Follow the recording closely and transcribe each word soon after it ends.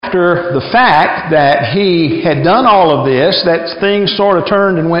after the fact that he had done all of this, that things sort of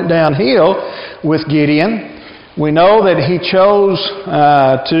turned and went downhill with Gideon. We know that he chose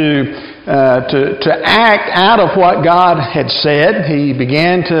to act out of what God had said. He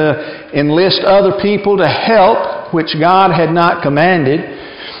began to enlist other people to help, which God had not commanded.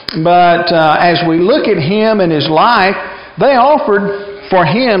 But as we look at him and his life, they offered for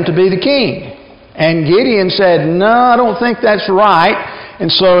him to be the king. And Gideon said, "No, I don't think that's right."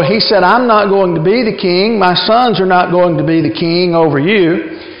 And so he said, "I'm not going to be the king. My sons are not going to be the king over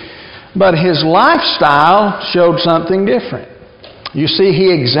you." But his lifestyle showed something different. You see, he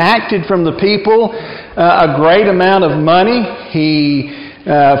exacted from the people a great amount of money.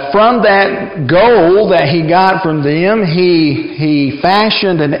 From that gold that he got from them, he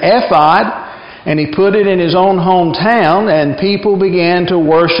fashioned an ephod and he put it in his own hometown, and people began to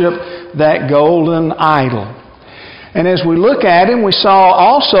worship that golden idol. And as we look at him, we saw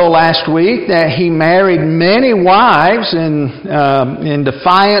also last week that he married many wives in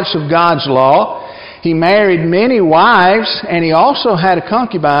defiance of God's law. He married many wives, and he also had a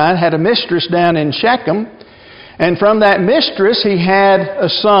concubine, had a mistress down in Shechem. And from that mistress, he had a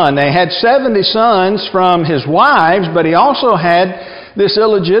son. They had 70 sons from his wives, but he also had this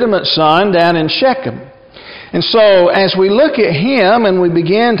illegitimate son down in Shechem. And so as we look at him and we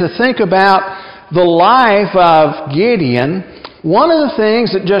begin to think about the life of Gideon, one of the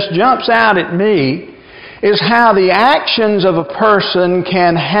things that just jumps out at me is how the actions of a person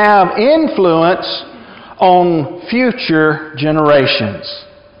can have influence on future generations.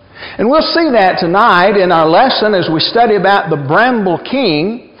 And we'll see that tonight in our lesson as we study about the Bramble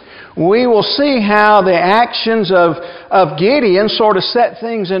King. We will see how the actions of Gideon sort of set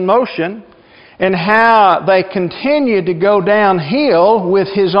things in motion, and how they continued to go downhill with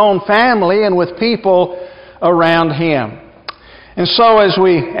his own family and with people around him. And so as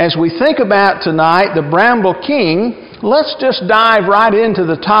we think about tonight the Bramble King, let's just dive right into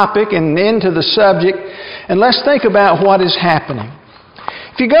the topic and into the subject, and let's think about what is happening.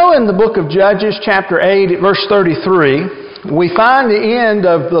 If you go in the book of Judges, chapter 8, at verse 33, we find the end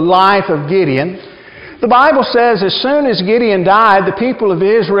of the life of Gideon. The Bible says, as soon as Gideon died, the people of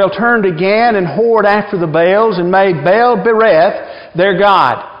Israel turned again and whored after the Baals and made Baal-berith their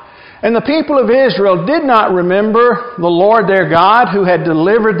god. And the people of Israel did not remember the Lord their God, who had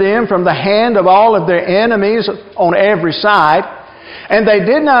delivered them from the hand of all of their enemies on every side. And they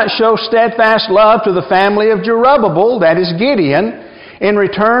did not show steadfast love to the family of Jerubbaal, that is Gideon, in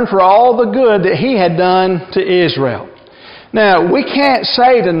return for all the good that he had done to Israel. Now, we can't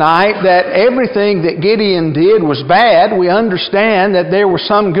say tonight that everything that Gideon did was bad. We understand that there was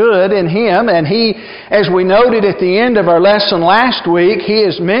some good in him, and he, as we noted at the end of our lesson last week, he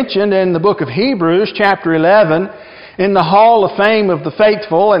is mentioned in the book of Hebrews, chapter 11, in the Hall of Fame of the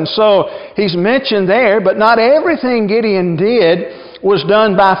Faithful, and so he's mentioned there, but not everything Gideon did was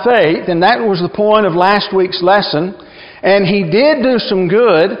done by faith, and that was the point of last week's lesson. And he did do some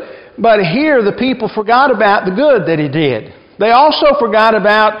good, but here the people forgot about the good that he did. They also forgot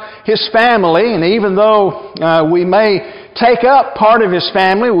about his family, and even though we may take up part of his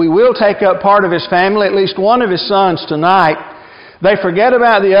family, we will take up part of his family, at least one of his sons tonight, they forget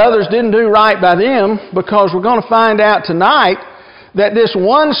about the others, didn't do right by them, because we're going to find out tonight that this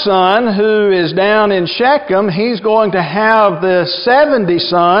one son who is down in Shechem, he's going to have the 70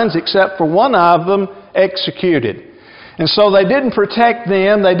 sons, except for one of them, executed. And so they didn't protect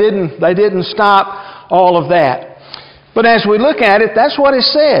them, they didn't stop all of that. But as we look at it, that's what it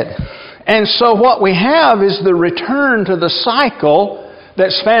said. And so what we have is the return to the cycle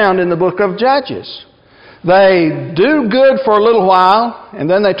that's found in the book of Judges. They do good for a little while, and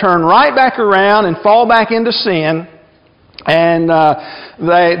then they turn right back around and fall back into sin. And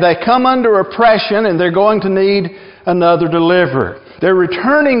they come under oppression, and they're going to need another deliverer. They're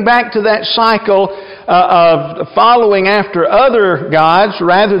returning back to that cycle of following after other gods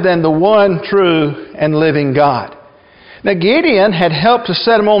rather than the one true and living God. Now, Gideon had helped to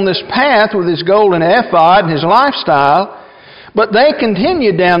set him on this path with his golden ephod and his lifestyle, but they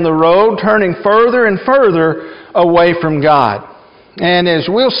continued down the road, turning further and further away from God. And as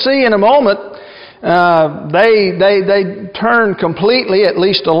we'll see in a moment, they turned completely, at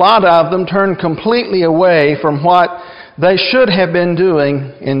least a lot of them, turned completely away from what they should have been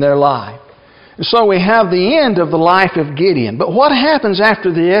doing in their life. And so we have the end of the life of Gideon. But what happens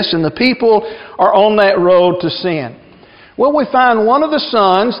after this, and the people are on that road to sin? Well, we find one of the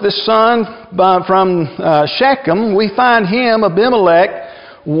sons, this son from Shechem, we find him, Abimelech,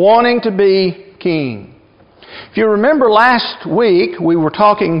 wanting to be king. If you remember last week, we were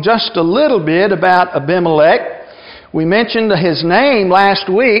talking just a little bit about Abimelech. We mentioned his name last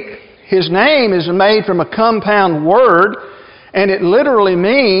week. His name is made from a compound word, and it literally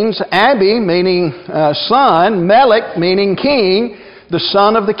means Abi, meaning son, Melech, meaning king, the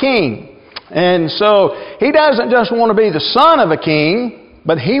son of the king. And so he doesn't just want to be the son of a king,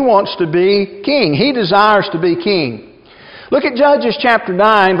 but he wants to be king. He desires to be king. Look at Judges chapter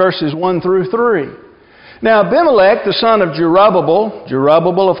 9, verses 1 through 3. Now Abimelech, the son of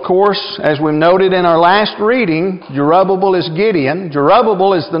Jerubbaal, of course, as we noted in our last reading, Jerubbaal is Gideon.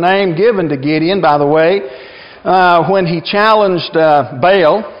 Jerubbaal is the name given to Gideon, by the way, when he challenged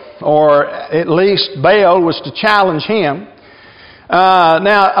Baal, or at least Baal was to challenge him.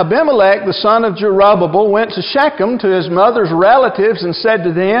 Now Abimelech, the son of Jerubbaal, went to Shechem to his mother's relatives and said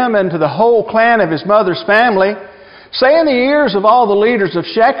to them and to the whole clan of his mother's family, "Say in the ears of all the leaders of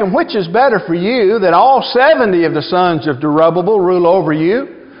Shechem, which is better for you, that all 70 of the sons of Jerubbaal rule over you,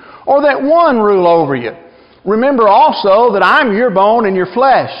 or that one rule over you? Remember also that I'm your bone and your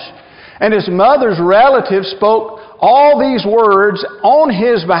flesh." And his mother's relatives spoke all these words on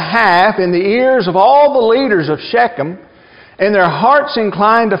his behalf in the ears of all the leaders of Shechem, and their hearts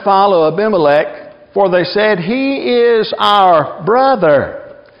inclined to follow Abimelech, for they said, "He is our brother."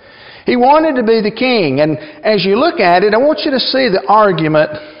 He wanted to be the king. And as you look at it, I want you to see the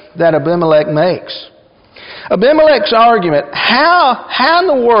argument that Abimelech makes. Abimelech's argument, how in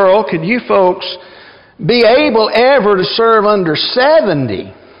the world could you folks be able ever to serve under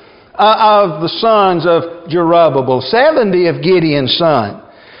 70 of the sons of Jerubbaal, 70 of Gideon's son?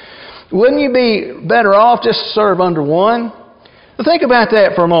 Wouldn't you be better off just to serve under one? Think about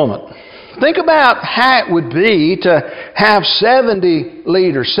that for a moment. Think about how it would be to have 70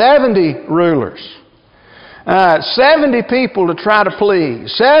 leaders, 70 rulers, 70 people to try to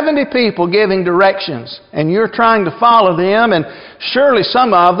please, 70 people giving directions, and you're trying to follow them, and surely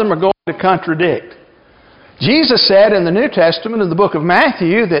some of them are going to contradict. Jesus said in the New Testament, in the book of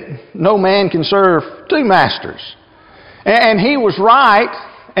Matthew, that no man can serve two masters. And he was right,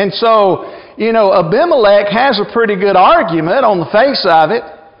 and so, Abimelech has a pretty good argument on the face of it.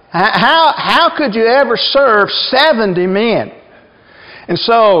 How could you ever serve 70 men? And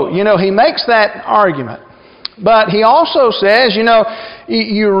so, he makes that argument. But he also says,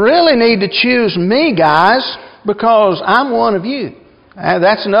 you really need to choose me, guys, because I'm one of you.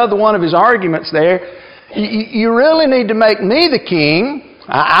 That's another one of his arguments there. You really need to make me the king.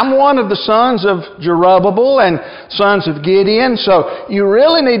 I'm one of the sons of Jerubbaal and sons of Gideon, so you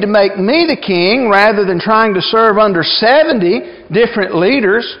really need to make me the king rather than trying to serve under 70 different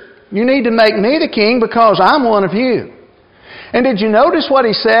leaders. You need to make me the king because I'm one of you. And did you notice what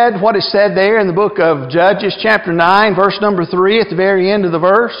he said there in the book of Judges chapter 9, verse number 3 at the very end of the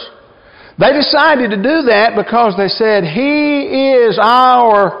verse? They decided to do that because they said, "He is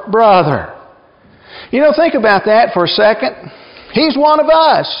our brother." Think about that for a second. He's one of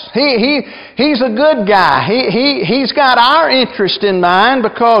us. He's a good guy. He's got our interest in mind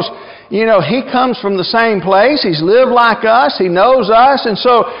because, he comes from the same place. He's lived like us. He knows us. And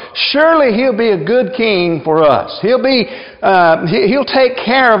so surely he'll be a good king for us. He'll take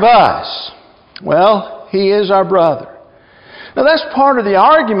care of us. Well, he is our brother. Now that's part of the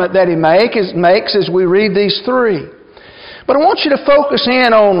argument that he makes as we read these three. But I want you to focus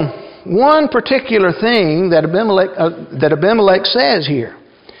in on one particular thing that Abimelech says here.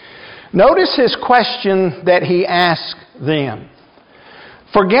 Notice his question that he asked them.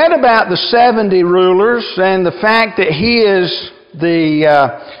 Forget about the 70 rulers and the fact that he is the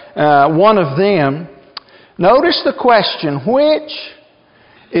one of them. Notice the question, which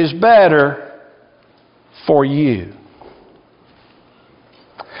is better for you?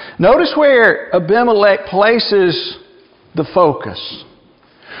 Notice where Abimelech places the focus.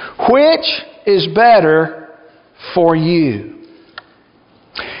 Which is better for you?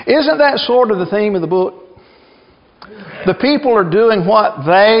 Isn't that sort of the theme of the book? The people are doing what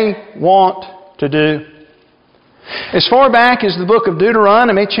they want to do. As far back as the book of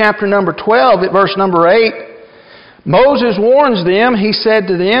Deuteronomy, chapter number 12, at verse number 8, Moses warns them, he said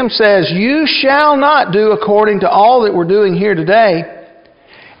to them, "You shall not do according to all that we're doing here today,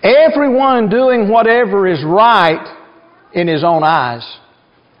 everyone doing whatever is right in his own eyes."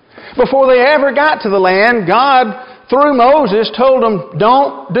 Before they ever got to the land, God, through Moses, told them,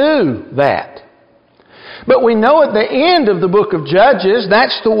 don't do that. But we know at the end of the book of Judges,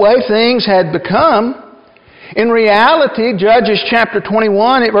 that's the way things had become. In reality, Judges chapter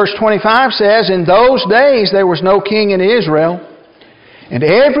 21 at verse 25 says, "In those days there was no king in Israel, and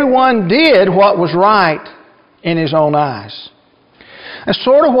everyone did what was right in his own eyes." That's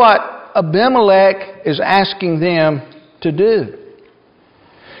sort of what Abimelech is asking them to do.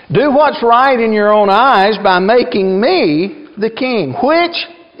 Do what's right in your own eyes by making me the king. Which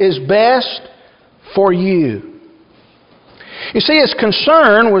is best for you? You see, his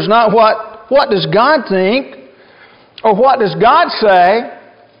concern was not what does God think or what does God say.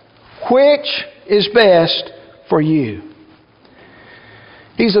 Which is best for you?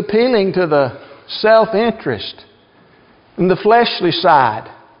 He's appealing to the self-interest and the fleshly side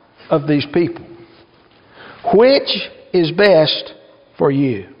of these people. Which is best for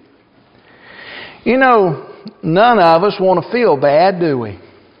you? You know, none of us want to feel bad, do we?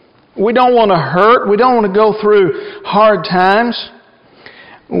 We don't want to hurt. We don't want to go through hard times.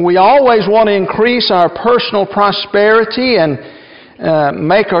 We always want to increase our personal prosperity and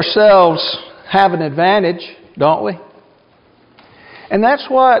make ourselves have an advantage, don't we? And that's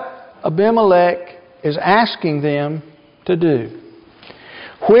what Abimelech is asking them to do.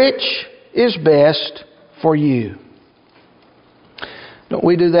 Which is best for you? Don't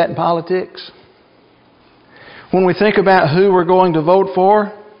we do that in politics? When we think about who we're going to vote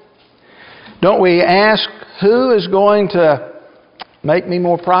for, don't we ask who is going to make me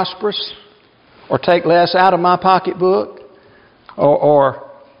more prosperous or take less out of my pocketbook? Or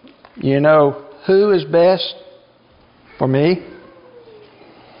who is best for me?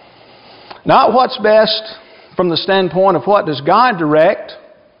 Not what's best from the standpoint of what does God direct,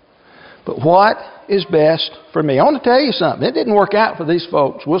 but what is best for me. I want to tell you something. It didn't work out for these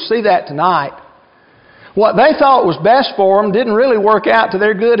folks. We'll see that tonight. What they thought was best for them didn't really work out to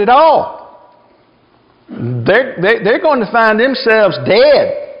their good at all. They're going to find themselves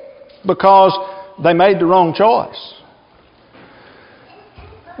dead because they made the wrong choice.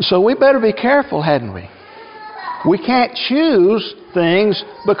 So we better be careful, hadn't we? We can't choose things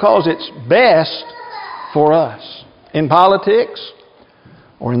because it's best for us in politics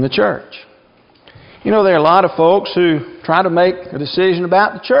or in the church. You know, there are a lot of folks who try to make a decision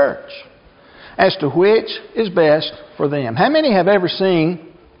about the church as to which is best for them. How many have ever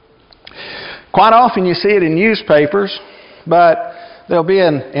seen, quite often you see it in newspapers, but there'll be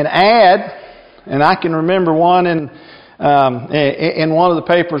an ad, and I can remember one in one of the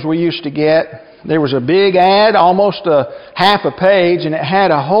papers we used to get. There was a big ad, almost a half a page, and it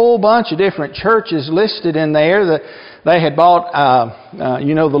had a whole bunch of different churches listed in there that they had bought,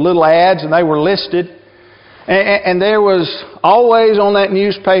 the little ads, and they were listed. And there was always on that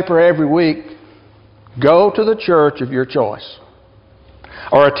newspaper every week, go to the church of your choice.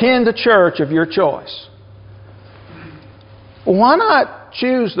 Or attend the church of your choice. Why not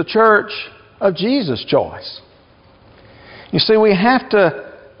choose the church of Jesus' choice? You see, we have to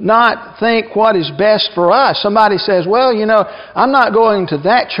not think what is best for us. Somebody says, well, I'm not going to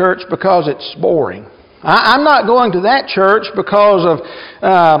that church because it's boring. I'm not going to that church because of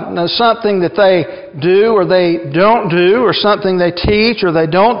something that they do or they don't do, or something they teach or they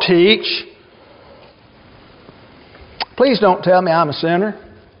don't teach. Please don't tell me I'm a sinner.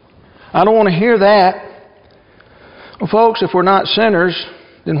 I don't want to hear that. Well, folks, if we're not sinners,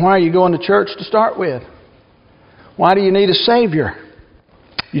 then why are you going to church to start with? Why do you need a Savior?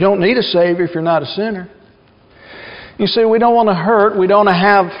 You don't need a Savior if you're not a sinner. You see, we don't want to hurt. We don't want to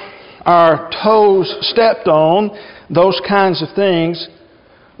have our toes stepped on, those kinds of things.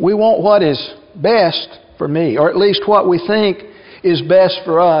 We want what is best for me, or at least what we think is best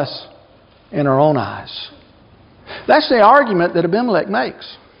for us in our own eyes. That's the argument that Abimelech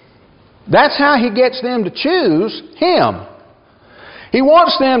makes. That's how he gets them to choose him. He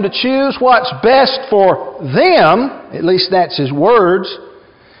wants them to choose what's best for them, at least that's his words.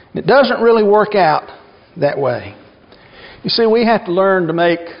 It doesn't really work out that way. You see, we have to learn to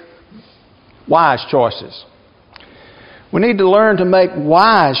make wise choices. We need to learn to make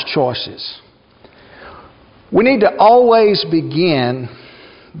wise choices. We need to always begin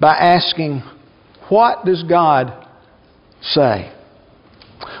by asking, what does God say?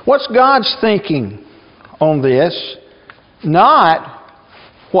 What's God's thinking on this? Not,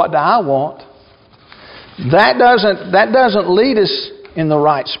 what do I want? That doesn't lead us in the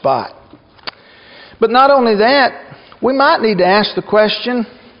right spot. But not only that, we might need to ask the question,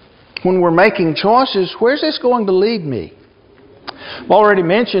 when we're making choices, where's this going to lead me? I've already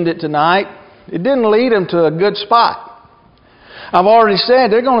mentioned it tonight. It didn't lead them to a good spot. I've already said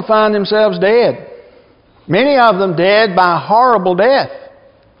they're going to find themselves dead. Many of them dead by a horrible death.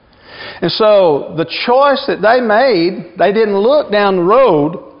 And so the choice that they made, they didn't look down the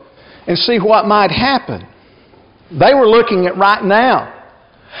road and see what might happen. They were looking at right now.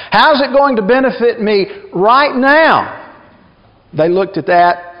 How's it going to benefit me right now? They looked at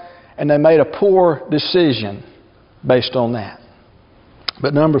that and they made a poor decision based on that.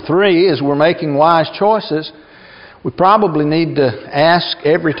 But number 3, as we're making wise choices, we probably need to ask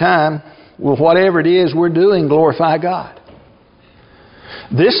every time, will whatever it is we're doing glorify God?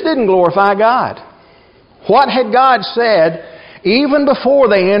 This didn't glorify God. What had God said even before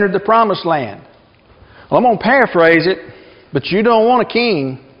they entered the promised land? Well, I'm going to paraphrase it, but you don't want a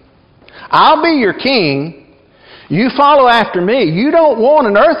king. I'll be your king. You follow after me. You don't want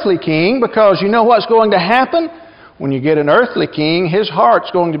an earthly king, because you know what's going to happen? When you get an earthly king, his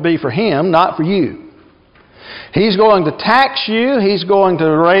heart's going to be for him, not for you. He's going to tax you. He's going to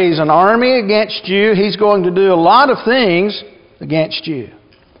raise an army against you. He's going to do a lot of things against you.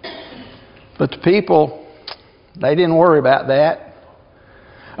 But the people, they didn't worry about that.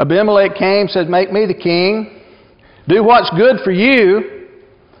 Abimelech came, said, make me the king. Do what's good for you.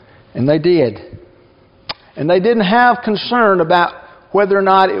 And they did. And they didn't have concern about whether or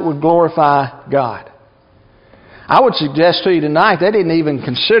not it would glorify God. I would suggest to you tonight, they didn't even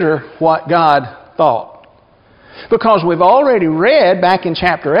consider what God thought. Because we've already read back in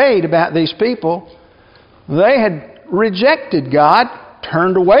chapter 8 about these people. They had rejected God,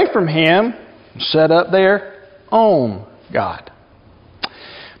 turned away from Him, and set up their own God.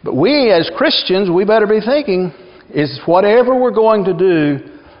 But we as Christians, we better be thinking, is whatever we're going to do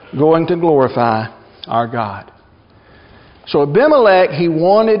going to glorify our God? So Abimelech, he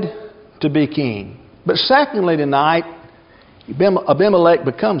wanted to be king. But secondly tonight, Abimelech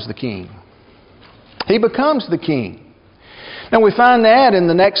becomes the king. He becomes the king. Now we find that in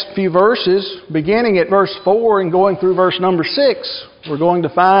the next few verses, beginning at verse 4 and going through verse number 6. We're going to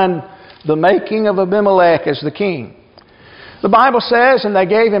find the making of Abimelech as the king. The Bible says, and they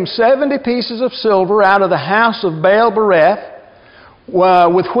gave him 70 pieces of silver out of the house of Baal-bereth,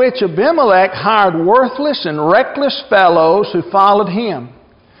 with which Abimelech hired worthless and reckless fellows who followed him.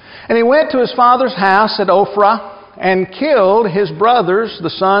 And he went to his father's house at Ophrah and killed his brothers, the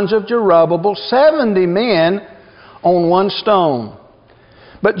sons of Jerubbaal, 70 men on one stone.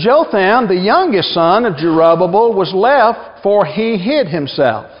 But Jotham, the youngest son of Jerubbaal, was left, for he hid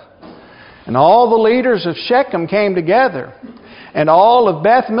himself. And all the leaders of Shechem came together, and all of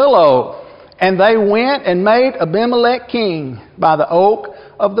Beth Millo, and they went and made Abimelech king by the oak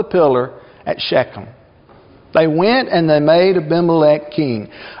of the pillar at Shechem. They went and they made Abimelech king.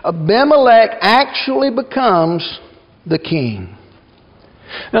 Abimelech actually becomes the king.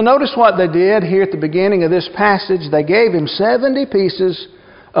 Now notice what they did here at the beginning of this passage. They gave him 70 pieces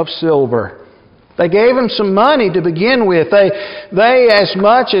of silver. They gave him some money to begin with. They as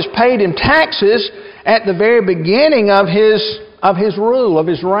much as paid him taxes at the very beginning of his rule, of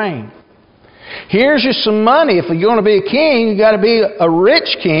his reign. Here's you some money. If you're going to be a king, you've got to be a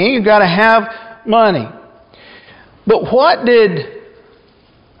rich king. You've got to have money. But what did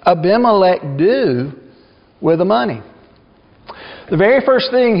Abimelech do with the money? The very first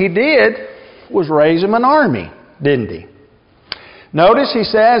thing he did was raise him an army, didn't he? Notice he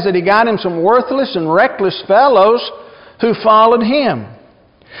says that he got him some worthless and reckless fellows who followed him.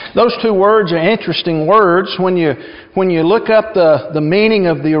 Those two words are interesting words. When you look up the meaning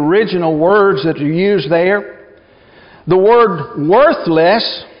of the original words that are used there, the word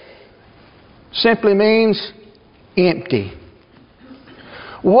worthless simply means empty.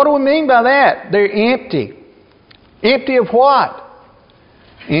 What do we mean by that? They're empty. Empty of what?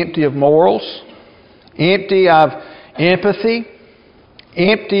 Empty of morals, empty of empathy,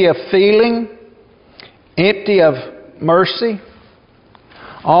 empty of feeling, empty of mercy.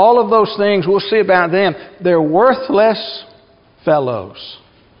 All of those things we'll see about them. They're worthless fellows.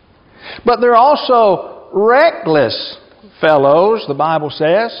 But they're also reckless fellows, the Bible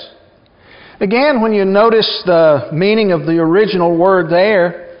says. Again, when you notice the meaning of the original word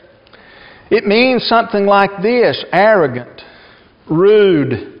there, it means something like this: arrogant,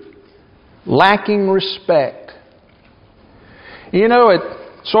 rude, lacking respect. You know, it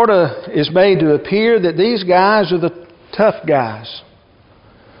sort of is made to appear that these guys are the tough guys.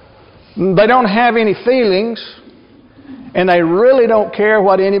 They don't have any feelings, and they really don't care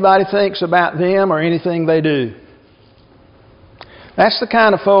what anybody thinks about them or anything they do. That's the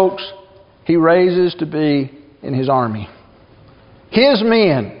kind of folks he raises to be in his army. His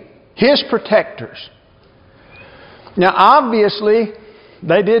men, his protectors. Now, obviously,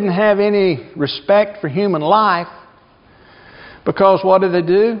 they didn't have any respect for human life, because what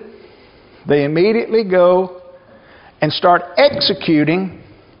do? They immediately go and start executing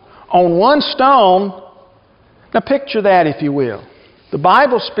on one stone. Now picture that, if you will. The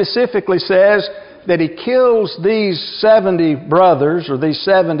Bible specifically says that he kills these 70 brothers, or these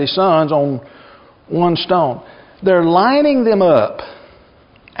 70 sons, on one stone. They're lining them up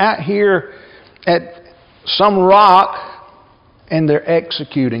out here at some rock, and they're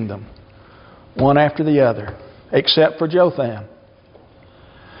executing them one after the other. except for Jotham.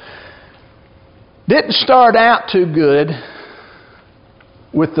 Didn't start out too good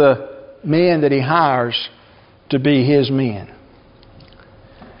with the men that he hires to be his men.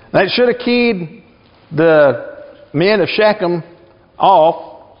 That should have keyed the men of Shechem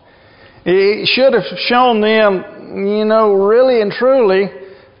off. It should have shown them, really and truly,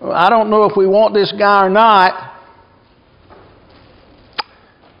 I don't know if we want this guy or not.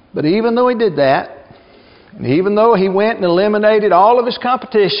 But even though he did that, and even though he went and eliminated all of his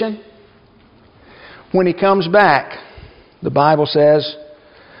competition, when he comes back, the Bible says,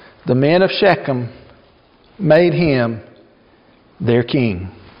 the men of Shechem made him their king.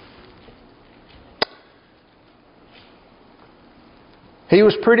 He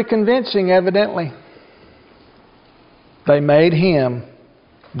was pretty convincing, evidently. They made him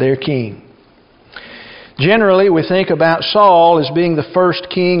their king. Generally, we think about Saul as being the first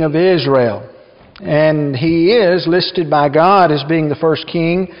king of Israel. And he is listed by God as being the first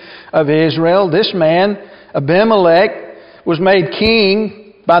king of Israel. This man, Abimelech, was made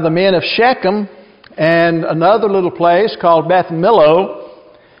king by the men of Shechem and another little place called Beth Millo.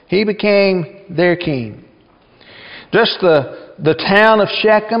 He became their king. Just the town of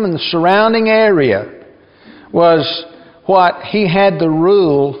Shechem and the surrounding area was what he had the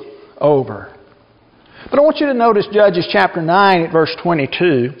rule over. But I want you to notice Judges chapter 9 at verse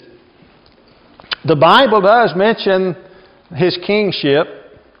 22. The Bible does mention his kingship,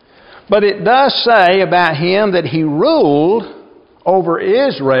 but it does say about him that he ruled over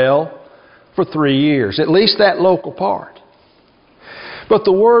Israel for 3 years, at least that local part. But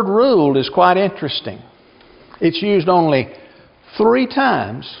the word ruled is quite interesting. It's used only 3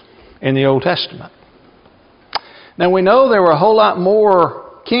 times in the Old Testament. Now we know there were a whole lot more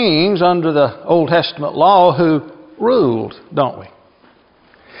kings under the Old Testament law who ruled, don't we?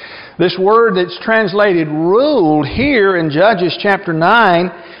 This word that's translated ruled here in Judges chapter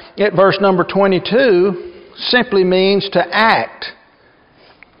 9 at verse number 22 simply means to act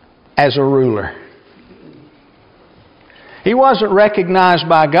as a ruler. He wasn't recognized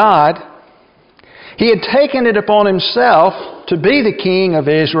by God. He had taken it upon himself to be the king of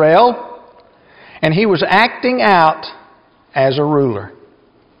Israel, and he was acting out as a ruler.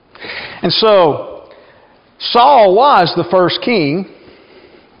 And so, Saul was the first king.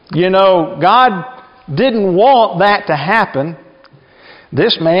 God didn't want that to happen.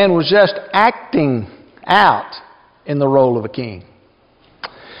 This man was just acting out in the role of a king.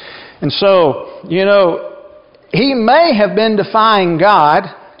 And so, he may have been defying God,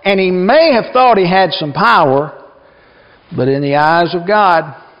 and he may have thought he had some power, but in the eyes of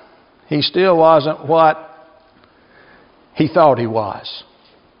God, he still wasn't what he thought he was.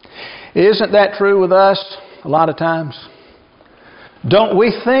 Isn't that true with us a lot of times? Don't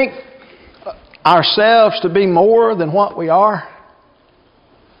we think ourselves to be more than what we are?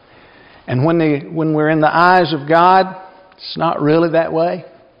 And when we're in the eyes of God, it's not really that way.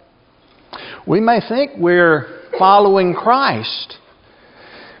 We may think we're following Christ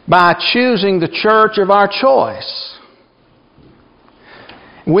by choosing the church of our choice.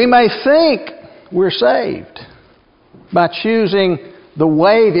 We may think we're saved by choosing the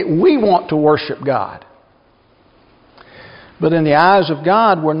way that we want to worship God. But in the eyes of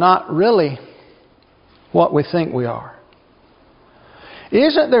God, we're not really what we think we are.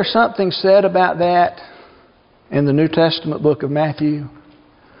 Isn't there something said about that in the New Testament book of Matthew?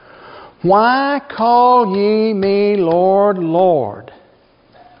 Why call ye me Lord, Lord?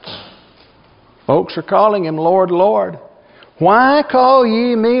 Folks are calling him Lord, Lord. Why call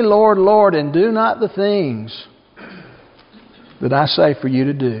ye me Lord, Lord, and do not the things that I say for you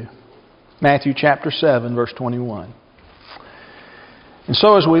to do? Matthew chapter 7, verse 21. And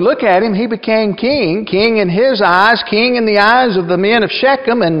so as we look at him, he became king. King in his eyes, king in the eyes of the men of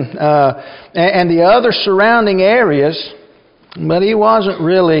Shechem and the other surrounding areas. But he wasn't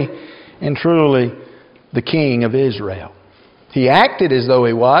really and truly the king of Israel. He acted as though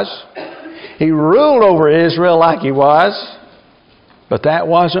he was. He ruled over Israel like he was. But that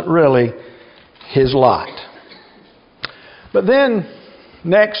wasn't really his lot. But then,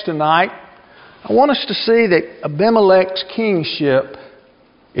 next tonight, I want us to see that Abimelech's kingship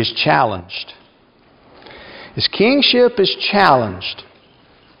is challenged. His kingship is challenged.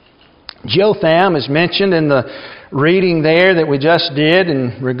 Jotham is mentioned in the reading there that we just did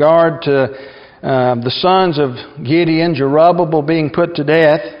in regard to the sons of Gideon, Jerubbaal being put to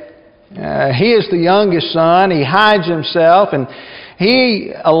death. He is the youngest son. He hides himself, and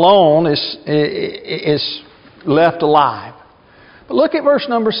he alone is left alive. But look at verse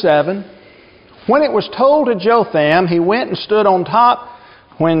number 7. When it was told to Jotham, he went and stood on top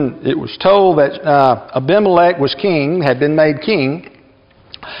when it was told that Abimelech was king, had been made king,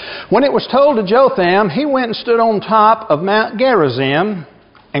 when it was told to Jotham, he went and stood on top of Mount Gerizim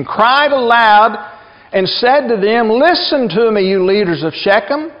and cried aloud and said to them, "Listen to me, you leaders of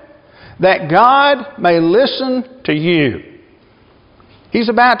Shechem, that God may listen to you." He's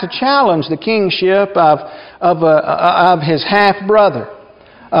about to challenge the kingship of his half-brother,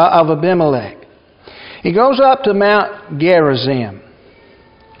 of Abimelech. He goes up to Mount Gerizim.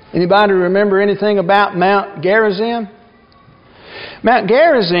 Anybody remember anything about Mount Gerizim? Mount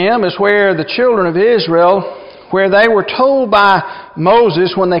Gerizim is where the children of Israel, where they were told by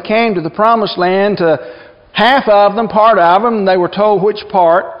Moses when they came to the Promised Land, to half of them, part of them, they were told which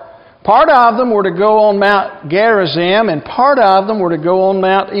part. Part of them were to go on Mount Gerizim, and part of them were to go on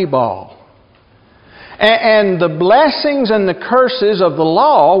Mount Ebal. And the blessings and the curses of the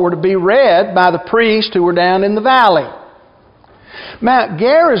law were to be read by the priests who were down in the valley. Mount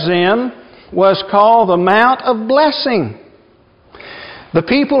Gerizim was called the Mount of Blessing. The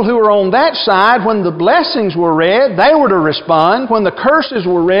people who were on that side, when the blessings were read, they were to respond. When the curses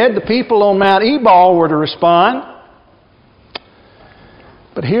were read, the people on Mount Ebal were to respond.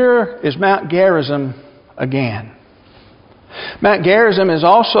 But here is Mount Gerizim again. Mount Gerizim is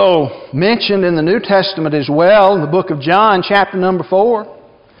also mentioned in the New Testament as well, in the book of John, chapter number 4.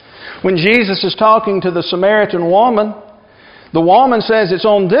 When Jesus is talking to the Samaritan woman, the woman says, "It's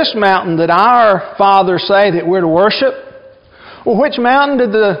on this mountain that our fathers say that we're to worship." Well, which mountain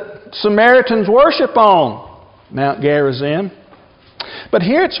did the Samaritans worship on? Mount Gerizim. But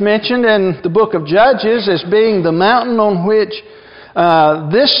here it's mentioned in the book of Judges as being the mountain on which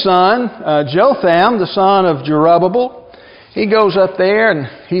this son, Jotham, the son of Jerubbabel, he goes up there and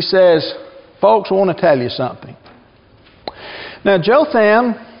he says, "Folks, I want to tell you something." Now,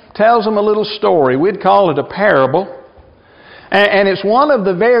 Jotham tells them a little story. We'd call it a parable. And it's one of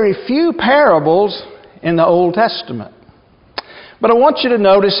the very few parables in the Old Testament. But I want you to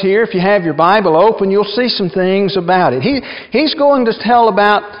notice here, if you have your Bible open, you'll see some things about it. He's going to tell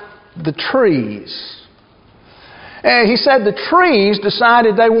about the trees. He said the trees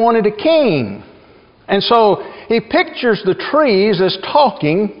decided they wanted a king. And so he pictures the trees as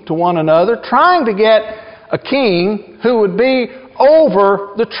talking to one another, trying to get a king who would be over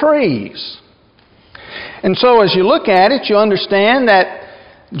the trees. And so as you look at it, you understand that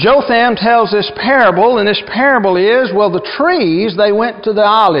Jotham tells this parable, and this parable is, well, the trees, they went to the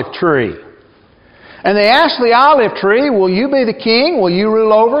olive tree. And they asked the olive tree, "Will you be the king? Will you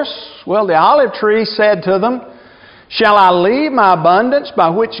rule over us?" Well, the olive tree said to them, "Shall I leave my abundance by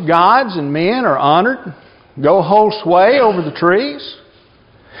which gods and men are honored, go hold sway over the trees?"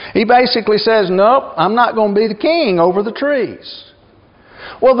 He basically says, "Nope, I'm not going to be the king over the trees."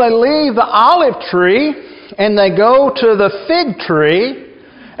 Well, they leave the olive tree and they go to the fig tree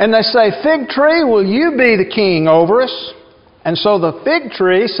and they say, "Fig tree, will you be the king over us?" And so the fig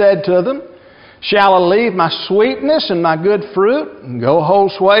tree said to them, "Shall I leave my sweetness and my good fruit and go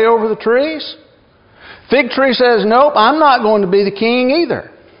hold sway over the trees?" Fig tree says, "Nope, I'm not going to be the king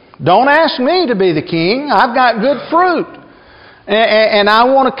either. Don't ask me to be the king. I've got good fruit. And I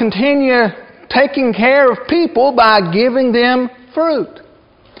want to continue taking care of people by giving them fruit."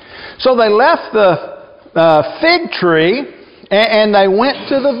 So they left the fig tree and they went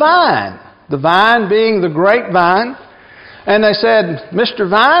to the vine being the grapevine. And they said, "Mr.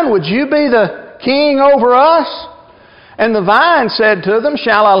 Vine, would you be the king over us?" And the vine said to them,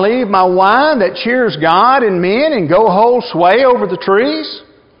 "Shall I leave my wine that cheers God and men and go hold sway over the trees?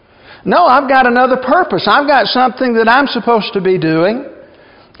 No, I've got another purpose. I've got something that I'm supposed to be doing.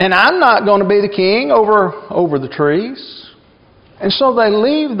 And I'm not going to be the king over the trees." And so they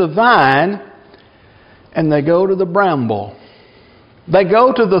leave the vine and they go to the bramble. They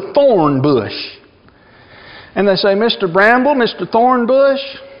go to the thorn bush. And they say, "Mr. Bramble, Mr. Thorn Bush,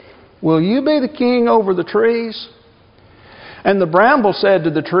 will you be the king over the trees?" And the bramble said to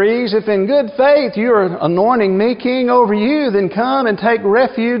the trees, "If in good faith you are anointing me king over you, then come and take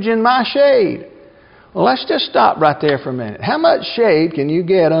refuge in my shade." Well, let's just stop right there for a minute. How much shade can you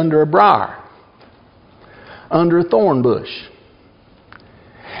get under a briar? Under a thorn bush?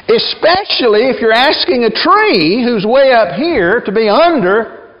 Especially if you're asking a tree who's way up here to be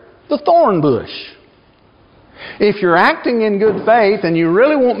under the thorn bush. If you're acting in good faith and you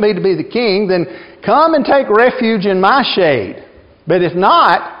really want me to be the king, then come and take refuge in my shade. But if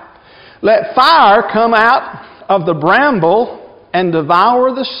not, let fire come out of the bramble and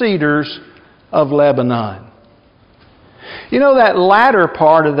devour the cedars of Lebanon. You know, that latter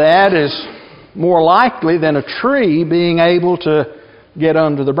part of that is more likely than a tree being able to get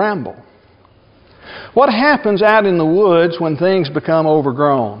under the bramble. What happens out in the woods when things become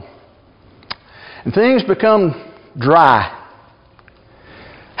overgrown? And things become dry?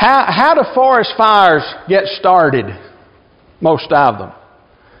 How do forest fires get started? Most of them.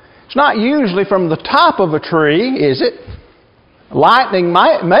 It's not usually from the top of a tree, is it? Lightning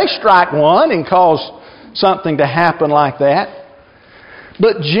may strike one and cause something to happen like that.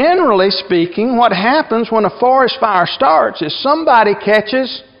 But generally speaking, what happens when a forest fire starts is somebody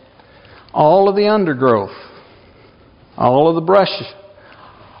catches all of the undergrowth, all of the brush,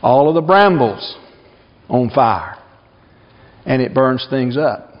 all of the brambles on fire, and it burns things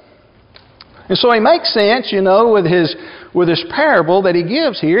up. And so he makes sense, with his parable that he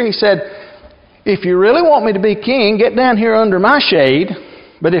gives here. He said, if you really want me to be king, get down here under my shade.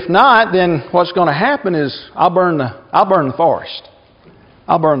 But if not, then what's going to happen is I'll burn the forest.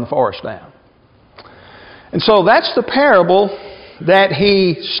 I'll burn the forest down. And so that's the parable that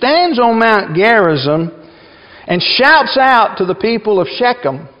he stands on Mount Gerizim and shouts out to the people of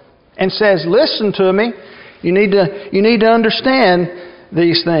Shechem and says, listen to me. You need to understand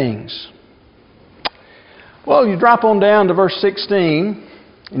these things. Well, you drop on down to verse 16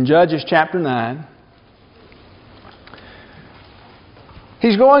 in Judges chapter 9.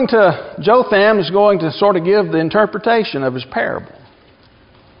 Jotham is going to sort of give the interpretation of his parable.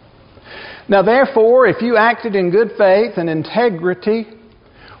 Now therefore, if you acted in good faith and integrity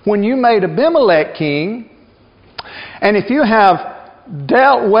when you made Abimelech king, and if you have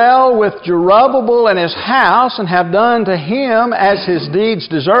dealt well with Jerubbabel and his house and have done to him as his deeds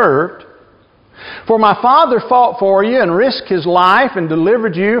deserved, for my father fought for you and risked his life and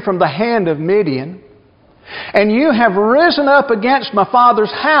delivered you from the hand of Midian. And you have risen up against my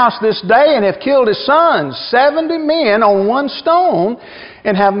father's house this day and have killed his sons, 70 men on one stone,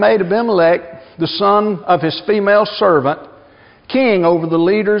 and have made Abimelech, the son of his female servant, king over the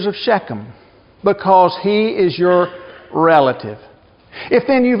leaders of Shechem, because he is your relative. If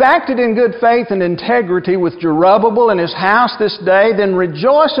then you've acted in good faith and integrity with Jerubbabel and his house this day, then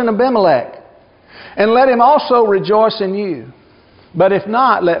rejoice in Abimelech, and let him also rejoice in you. But if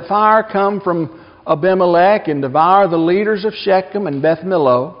not, let fire come from Abimelech and devour the leaders of Shechem and Beth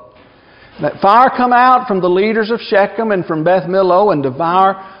Millo. Let fire come out from the leaders of Shechem and from Beth Millo and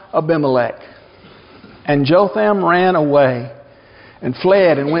devour Abimelech. And Jotham ran away and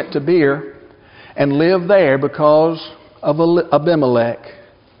fled and went to Beer and lived there because of Abimelech,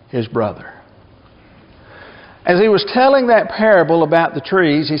 his brother. As he was telling that parable about the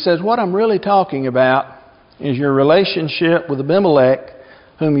trees, he says, what I'm really talking about is your relationship with Abimelech,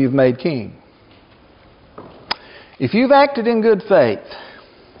 whom you've made king. If you've acted in good faith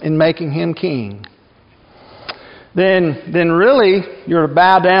in making him king, then really you're to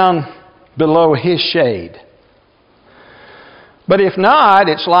bow down below his shade. But if not,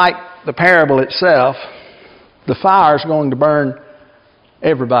 it's like the parable itself. The fire's going to burn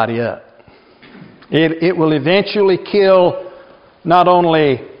everybody up. It will eventually kill not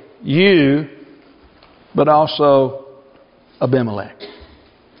only you, but also Abimelech.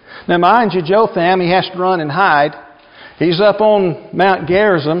 Now mind you, Jotham, he has to run and hide. He's up on Mount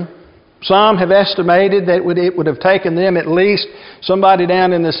Gerizim. Some have estimated that it would have taken them at least, somebody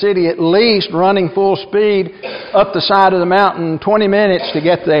down in the city, at least running full speed up the side of the mountain, 20 minutes to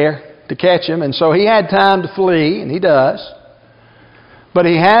get there to catch him. And so he had time to flee, and he does. But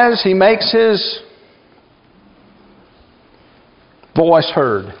he makes his voice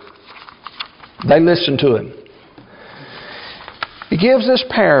heard. They listen to him. He gives this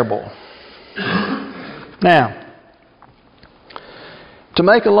parable. Now, to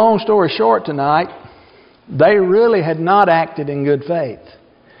make a long story short tonight, they really had not acted in good faith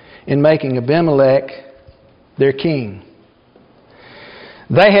in making Abimelech their king.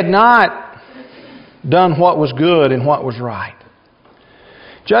 They had not done what was good and what was right.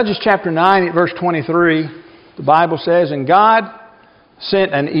 Judges chapter 9 at verse 23, the Bible says, and God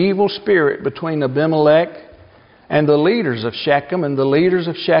sent an evil spirit between Abimelech and the leaders of Shechem, and the leaders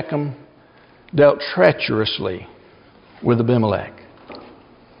of Shechem dealt treacherously with Abimelech.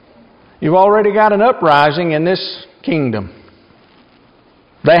 You've already got an uprising in this kingdom.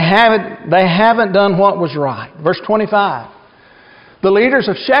 They haven't done what was right. Verse 25. The leaders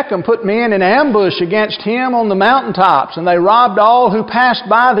of Shechem put men in ambush against him on the mountaintops, and they robbed all who passed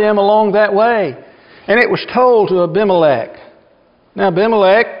by them along that way. And it was told to Abimelech. Now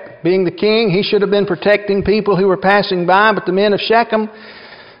Abimelech, being the king, he should have been protecting people who were passing by, but the men of Shechem,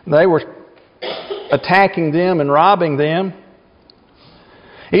 they were attacking them and robbing them.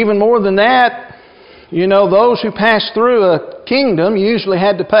 Even more than that, those who passed through a kingdom usually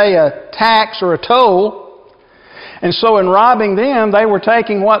had to pay a tax or a toll. And so in robbing them, they were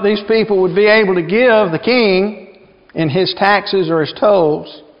taking what these people would be able to give the king in his taxes or his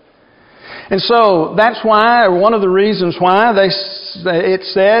tolls. And so that's why, or one of the reasons why, it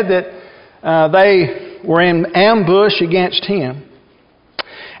said that they were in ambush against him.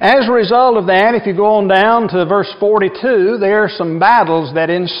 As a result of that, if you go on down to verse 42, there are some battles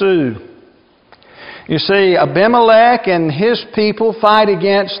that ensue. You see, Abimelech and his people fight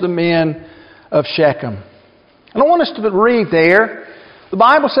against the men of Shechem. And I want us to read there. The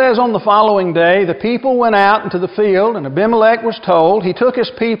Bible says on the following day, the people went out into the field, and Abimelech was told. He took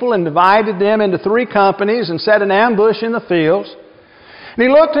his people and divided them into 3 companies and set an ambush in the fields. And he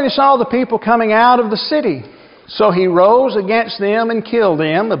looked and he saw the people coming out of the city. So he rose against them and killed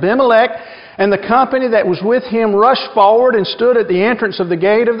them. Abimelech and the company that was with him rushed forward and stood at the entrance of the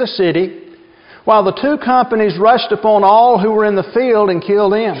gate of the city, while the 2 companies rushed upon all who were in the field and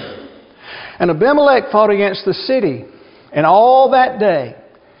killed them. And Abimelech fought against the city, and all that day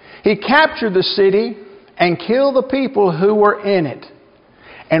he captured the city and killed the people who were in it,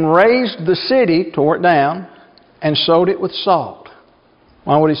 and razed the city, tore it down, and sowed it with salt.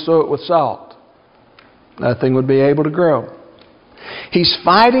 Why would he sow it with salt? Nothing would be able to grow. He's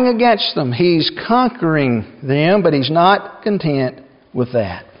fighting against them. He's conquering them, but he's not content with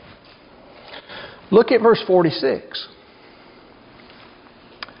that. Look at verse 46.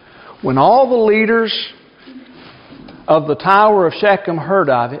 When all the leaders of the tower of Shechem heard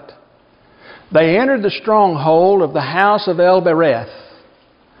of it, they entered the stronghold of the house of El-Bereth.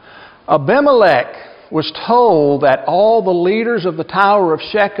 Abimelech was told that all the leaders of the tower of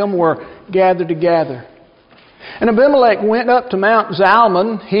Shechem were gathered together. And Abimelech went up to Mount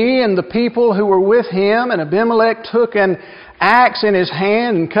Zalmon, he and the people who were with him, and Abimelech took an axe in his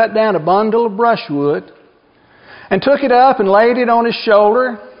hand and cut down a bundle of brushwood, and took it up and laid it on his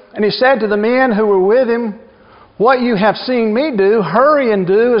shoulder. And he said to the men who were with him, "What you have seen me do, hurry and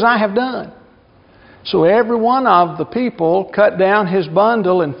do as I have done." So every one of the people cut down his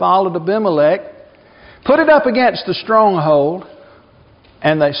bundle and followed Abimelech, put it up against the stronghold,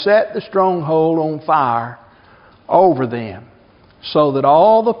 and they set the stronghold on fire over them, so that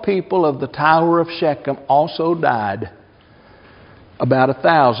all the people of the tower of Shechem also died, about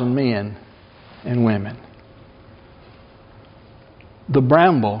 1,000 men and women. The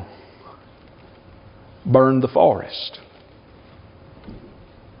bramble burned the forest.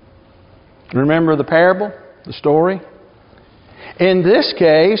 Remember the parable, the story? In this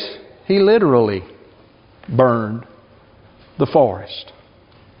case, he literally burned the forest.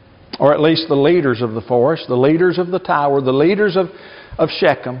 Or at least the leaders of the forest, the leaders of the tower, the leaders of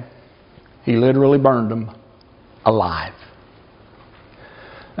Shechem. He literally burned them alive.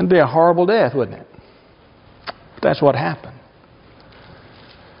 That'd be a horrible death, wouldn't it? That's what happened.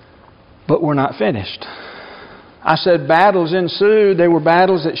 But we're not finished. I said battles ensued. There were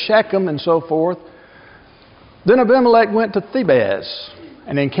battles at Shechem and so forth. Then Abimelech went to Thebez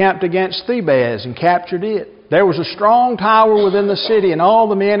and encamped against Thebez and captured it. There was a strong tower within the city, and all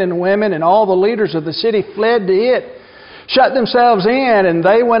the men and women and all the leaders of the city fled to it, shut themselves in, and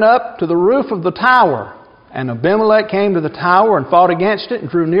they went up to the roof of the tower. And Abimelech came to the tower and fought against it and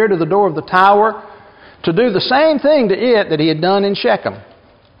drew near to the door of the tower to do the same thing to it that he had done in Shechem,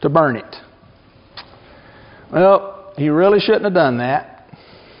 to burn it. Well, he really shouldn't have done that.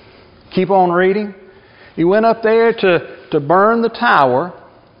 Keep on reading. He went up there to burn the tower,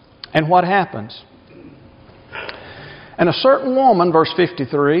 and what happens? And a certain woman, verse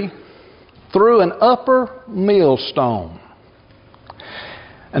 53, threw an upper millstone.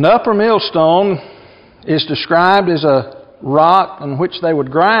 An upper millstone is described as a rock on which they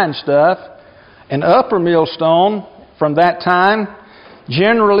would grind stuff. An upper millstone from that time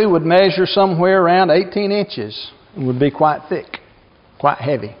generally would measure somewhere around 18 inches and would be quite thick, quite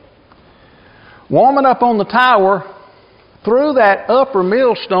heavy. Woman up on the tower threw that upper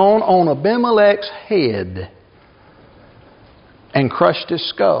millstone on Abimelech's head and crushed his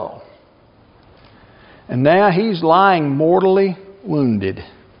skull. And now he's lying mortally wounded.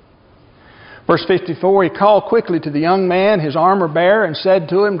 Verse 54, he called quickly to the young man, his armor bearer, and said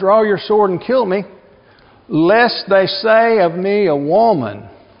to him, "Draw your sword and kill me, lest they say of me, a woman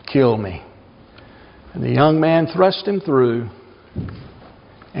killed me." And the young man thrust him through,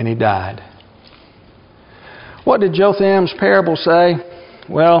 and he died. What did Jotham's parable say?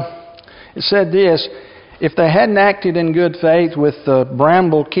 Well, it said this: if they hadn't acted in good faith with the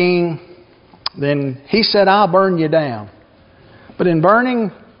Bramble King, then he said, "I'll burn you down." But in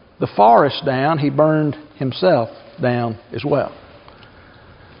burning the forest down, he burned himself down as well.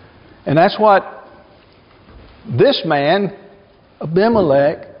 And that's what this man,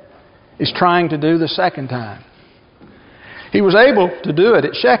 Abimelech, is trying to do the second time. He was able to do it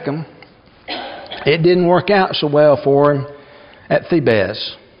at Shechem. It didn't work out so well for him at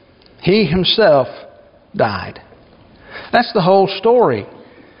Thebez. He himself died. That's the whole story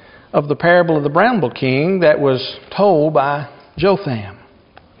of the parable of the Bramble King that was told by Jotham.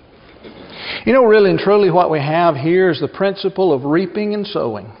 You know, really and truly what we have here is the principle of reaping and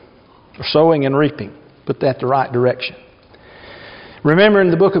sowing. Or sowing and reaping. Put that the right direction. Remember in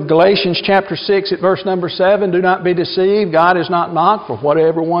the book of Galatians chapter 6 at verse number 7, do not be deceived. God is not mocked, for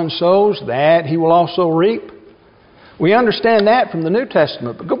whatever one sows, that he will also reap. We understand that from the New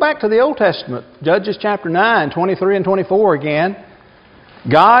Testament. But go back to the Old Testament. Judges chapter 9, 23 and 24 again.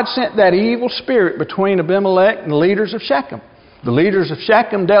 God sent that evil spirit between Abimelech and the leaders of Shechem. The leaders of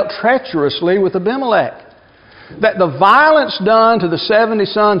Shechem dealt treacherously with Abimelech. That the violence done to the 70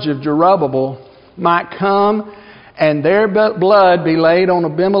 sons of Jerubbaal might come and their blood be laid on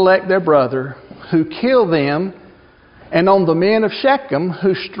Abimelech their brother, who killed them, and on the men of Shechem,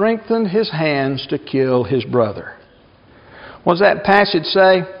 who strengthened his hands to kill his brother. What does that passage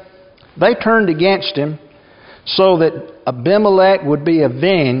say? They turned against him so that Abimelech would be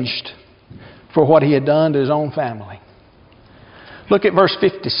avenged for what he had done to his own family. Look at verse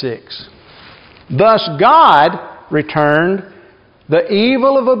 56. Thus God returned the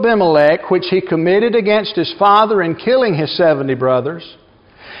evil of Abimelech, which he committed against his father in killing his 70 brothers.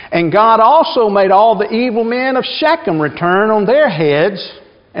 And God also made all the evil men of Shechem return on their heads,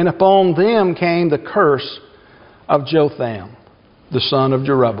 and upon them came the curse of Jotham, the son of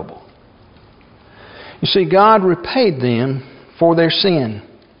Jerubbaal. You see, God repaid them for their sin.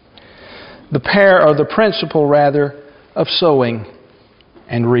 The principle of sowing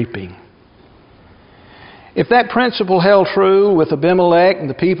and reaping. If that principle held true with Abimelech and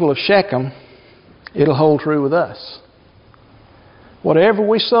the people of Shechem, it'll hold true with us. Whatever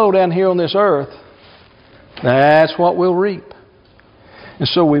we sow down here on this earth, that's what we'll reap. And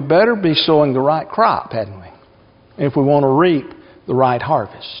so we better be sowing the right crop, hadn't we? If we want to reap the right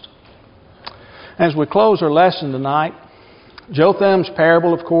harvest. As we close our lesson tonight, Jotham's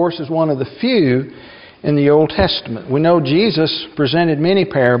parable, of course, is one of the few in the Old Testament. We know Jesus presented many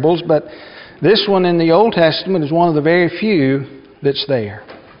parables, but this one in the Old Testament is one of the very few that's there.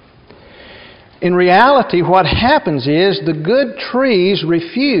 In reality, what happens is the good trees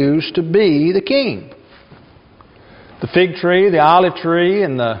refuse to be the king. The fig tree, the olive tree,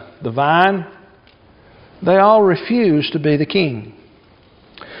 and the vine, they all refuse to be the king.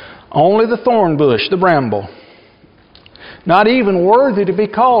 Only the thorn bush, the bramble, not even worthy to be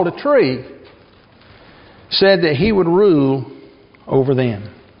called a tree, said that he would rule over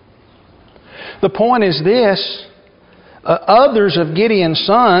them. The point is this, others of Gideon's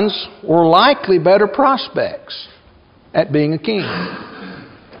sons were likely better prospects at being a king.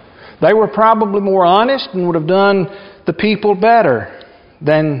 They were probably more honest and would have done the people better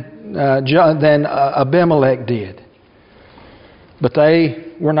than Abimelech did. But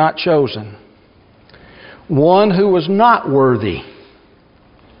they were not chosen. One who was not worthy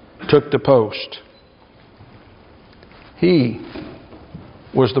took the post. He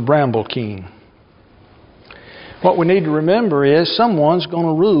was the Bramble King. What we need to remember is someone's going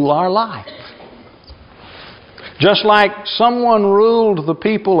to rule our life. Just like someone ruled the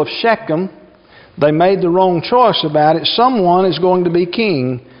people of Shechem, they made the wrong choice about it. Someone is going to be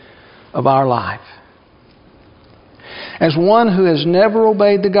king of our life. As one who has never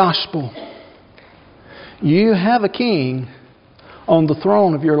obeyed the gospel, you have a king on the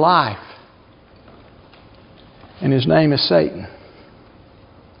throne of your life. And his name is Satan.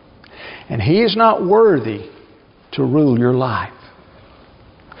 And he is not worthy to rule your life.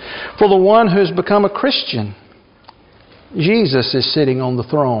 For the one who has become a Christian, Jesus is sitting on the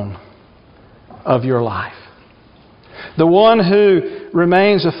throne of your life. The one who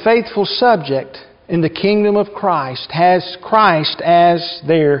remains a faithful subject in the kingdom of Christ has Christ as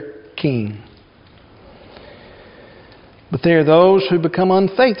their king. But there are those who become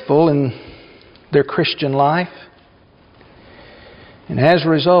unfaithful in their Christian life. And as a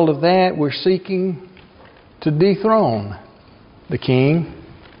result of that, we're seeking to dethrone the King,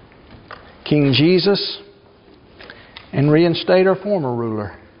 King Jesus, and reinstate our former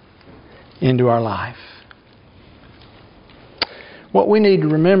ruler into our life. What we need to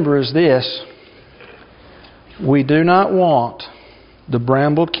remember is this: we do not want the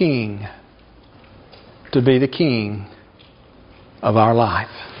Bramble King to be the king of our life.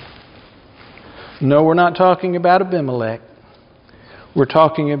 No, we're not talking about Abimelech. We're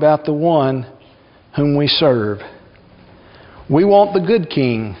talking about the one whom we serve. We want the good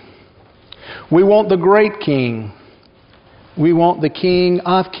king. We want the great king. We want the King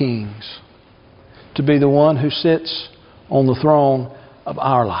of Kings to be the one who sits on the throne of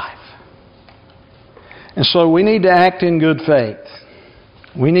our life. And so we need to act in good faith.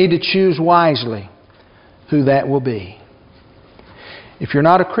 We need to choose wisely who that will be. If you're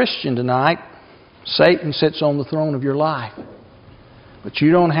not a Christian tonight, Satan sits on the throne of your life. But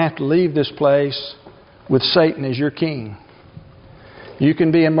you don't have to leave this place with Satan as your king. You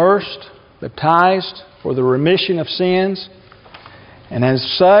can be immersed, baptized for the remission of sins, and as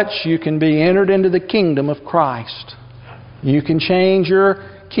such you can be entered into the kingdom of Christ. You can change your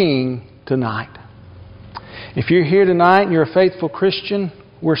king tonight. If you're here tonight and you're a faithful Christian,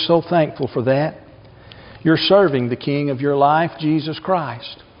 we're so thankful for that. You're serving the King of your life, Jesus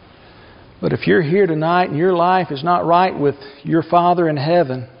Christ. But if you're here tonight and your life is not right with your Father in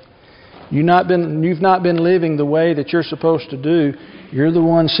heaven, you've not been living the way that you're supposed to do, you're the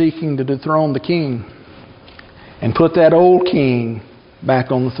one seeking to dethrone the King and put that old king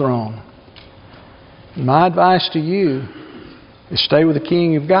back on the throne. My advice to you is stay with the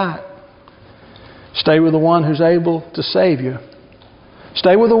King you've got. Stay with the one who's able to save you.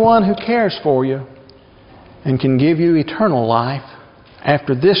 Stay with the one who cares for you and can give you eternal life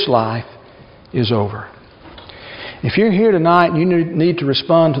after this life is over. If you're here tonight and you need to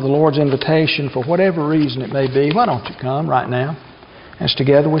respond to the Lord's invitation for whatever reason it may be, why don't you come right now as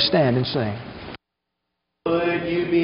together we stand and sing.